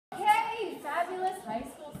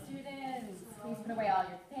away all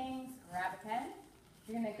your things, grab a pen.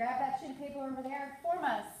 You're going to grab that sheet of paper over there, form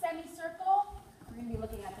a semicircle. We're going to be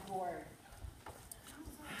looking at the board.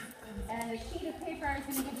 And the sheet of paper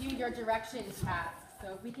is going to give you your directions task.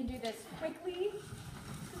 So if we can do this quickly,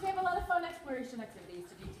 because we have a lot of fun exploration activities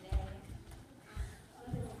to do today.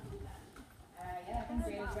 Yeah, I think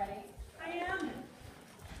Brianna's ready. I am.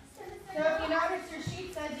 So if you notice, your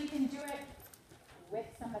sheet says you can do it with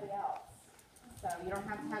somebody else. So you don't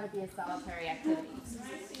have to have it be a solitary activity.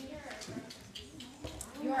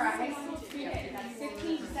 You are a high school student. That's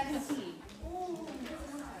 15 to 17.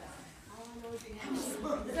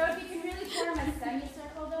 So if you can really form a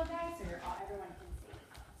semicircle though, guys, so everyone can see.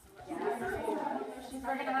 Yeah.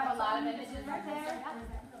 We're going to have a lot of images right there.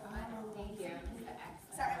 Thank you.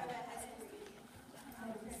 Sorry.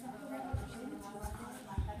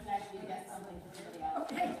 That's nice of you to get something for somebody else.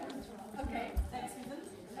 Okay. Thanks, Susan.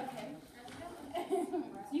 Okay.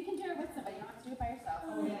 So you can do it with somebody. You don't have to do it by yourself.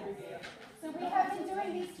 So we have been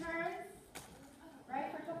doing these terms,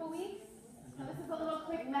 right, for a couple weeks. So this is a little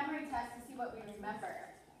quick memory test to see what we remember.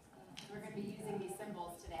 We're going to be using these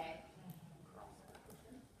symbols today.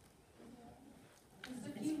 Just a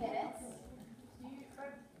few minutes.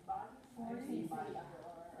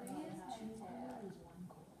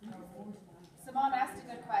 So Mom asked a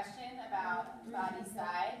good question about body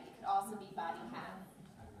side. It could also be body half.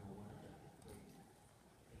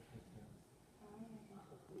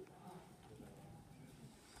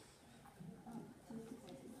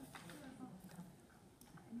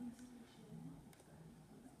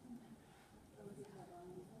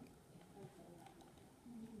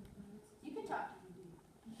 You can talk.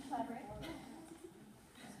 Collaborate.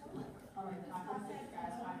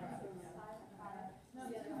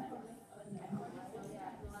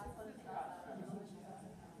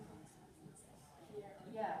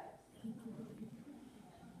 Yeah.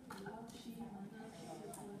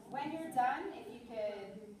 When you're done, if you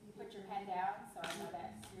could put your pen down so I know that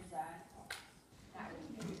you're done. That would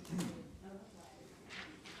be good.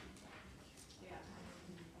 Yeah.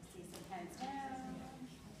 I see some pens down.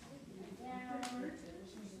 Down.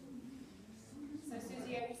 So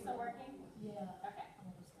Susie, are you still working? Yeah. Okay.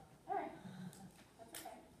 All right. That's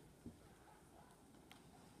okay.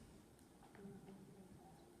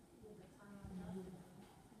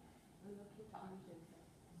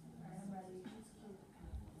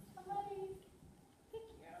 Somebody. Thank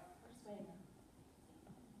you. We're just waiting.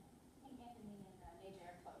 I think Anthony and AJ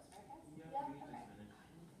are close, right guys? Yeah. Okay.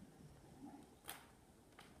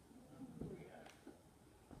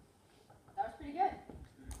 That was pretty good.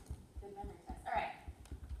 Good memory test. All right.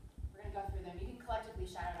 We're going to go through them. You can collectively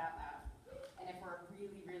shout it out loud. And if we're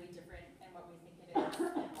really, really different in what we think it is,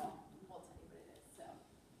 then we'll tell you what it is. So,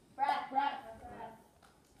 breath.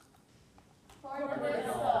 Forward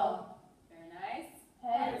whistle. Very nice.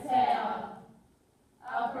 Head, tail.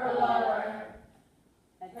 Upper, lower.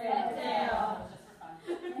 Head, tail.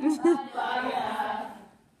 Just for fun. Body half.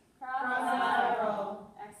 Cross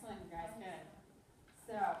lateral. Excellent, you guys. Good.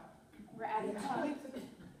 So, we're adding two.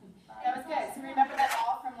 That was good. So remember that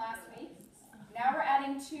all from last week? Now we're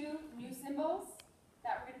adding two new symbols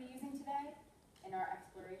that we're going to be using today in our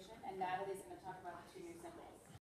exploration. And Natalie's going to talk about the